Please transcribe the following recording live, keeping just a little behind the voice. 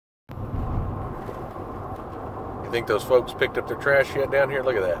You think those folks picked up their trash yet down here?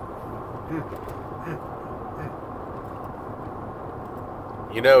 Look at that.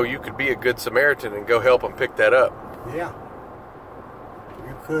 You know, you could be a good Samaritan and go help them pick that up. Yeah.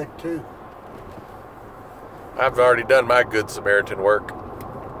 You could too. I've already done my good Samaritan work.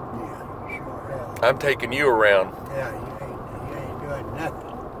 Yeah, you sure have. I'm taking you around. Yeah, you ain't doing nothing.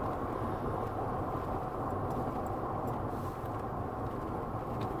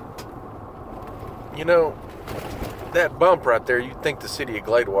 You know, that bump right there, you'd think the city of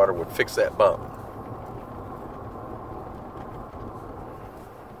Gladewater would fix that bump.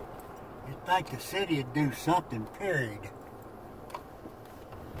 You'd think the city would do something, period.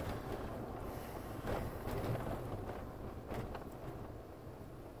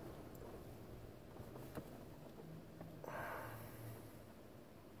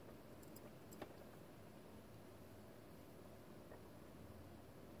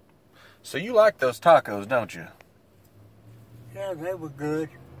 So you like those tacos, don't you? Yeah, they were good.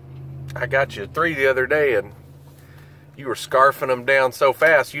 I got you 3 the other day, and you were scarfing them down so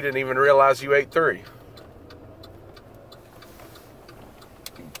fast you didn't even realize you ate 3.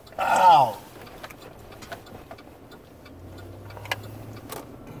 Oh.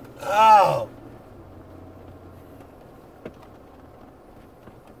 Oh.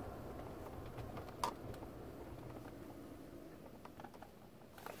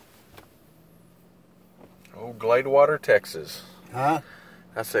 Oh, Gladewater, Texas. Huh?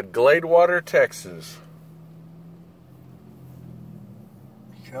 I said Gladewater, Texas.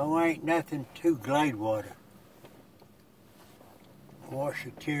 Sure ain't nothing to Gladewater.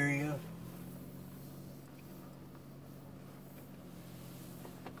 Washateria.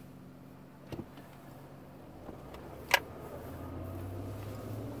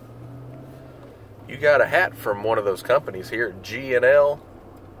 You got a hat from one of those companies here, G&L.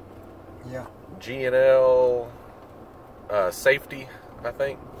 Yeah. G&L Safety, I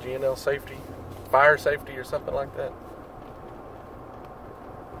think. G&L Safety. Fire Safety or something like that.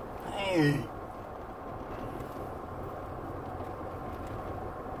 Hey.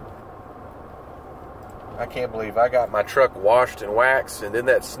 I can't believe I got my truck washed and waxed, and then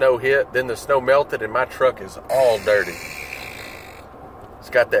that snow hit, then the snow melted, and my truck is all dirty. It's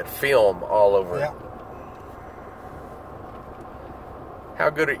got that film all over it. Yeah. How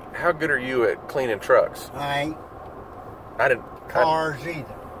good are you at cleaning trucks? I ain't I didn't. cars either.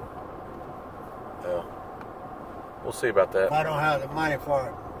 Oh. We'll see about If that. I don't have the money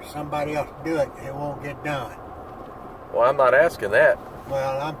for somebody else to do it, it won't get done. Well, I'm not asking that.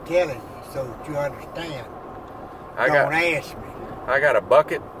 Well, I'm telling you so that you understand. I Don't got ask me. I got a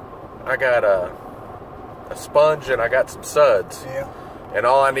bucket, I got a sponge, and I got some suds. Yeah. And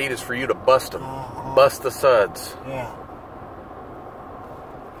all I need is for you to bust them. Uh-huh. Bust the suds. Yeah.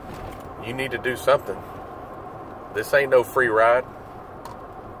 You need to do something. This ain't no free ride.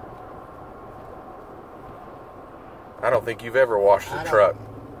 I don't think you've ever washed a I don't- truck.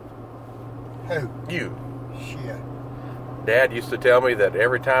 Who? You. Shit. Dad used to tell me that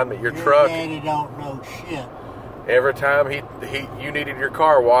every time that your Your truck, daddy don't know shit. every time you needed your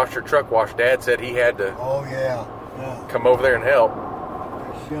car washed or truck washed, Dad said he had to Oh, yeah. Yeah. come over there and help.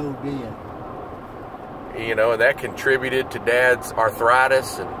 I sure did. You know, and that contributed to Dad's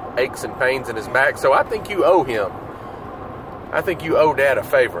arthritis and aches and pains in his back. So I think you owe him. I think you owe Dad a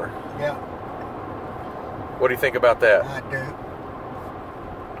favor. Yeah, What do you think about that? I do.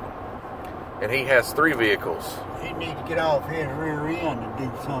 And he has 3 vehicles. He need to get off his rear end and do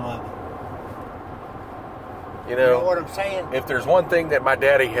some of it. You You know know, what I'm saying? if there's one thing that my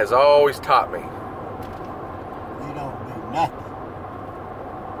daddy has always taught me, You don't do nothing.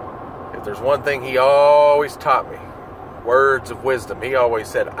 if there's one thing he always taught me, words of wisdom, he always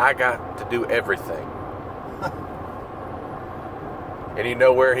said, I got to do everything. And you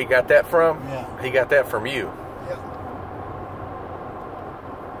know where he got that from? Yeah. He got that from you. Yeah.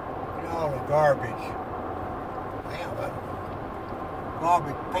 You know, all the garbage. Yeah, but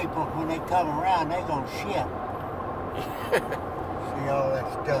garbage people, when they come around, they gonna shit. See all that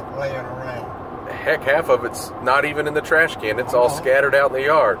stuff laying around. Heck, half of it's not even in the trash can. It's all scattered out in the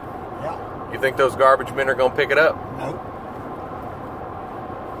yard. Yeah. You think those garbage men are going to pick it up? Nope.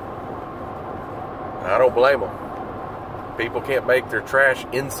 I don't blame them. People can't make their trash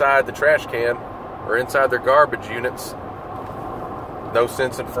inside the trash can or inside their garbage units. No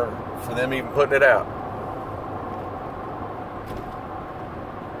sense in for them even putting it out.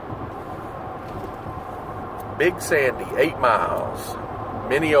 Big Sandy, 8 miles.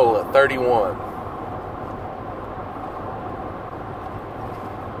 Mineola, 31.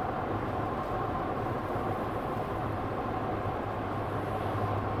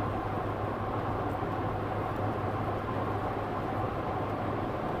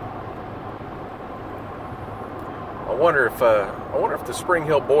 wonder if the Spring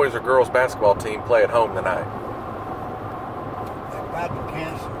Hill boys or girls basketball team play at home tonight. They're about to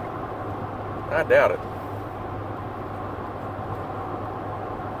cancel. I doubt it.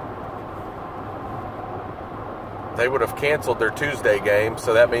 They would have canceled their Tuesday game,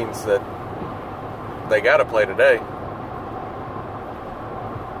 so that means that they got to play today.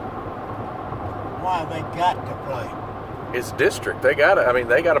 Why have they got to play? It's district. They got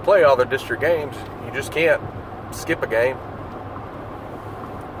to play all their district games. You just can't skip a game.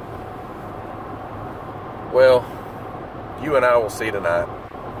 Well, you and I will see tonight.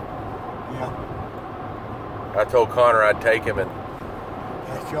 Yeah. I told Connor I'd take him, and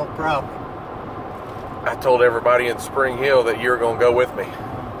That's your problem. I told everybody in Spring Hill that you're going to go with me.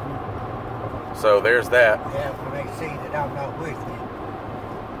 So there's that. Yeah, when they see that I'm not with you,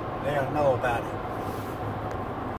 they'll know about it.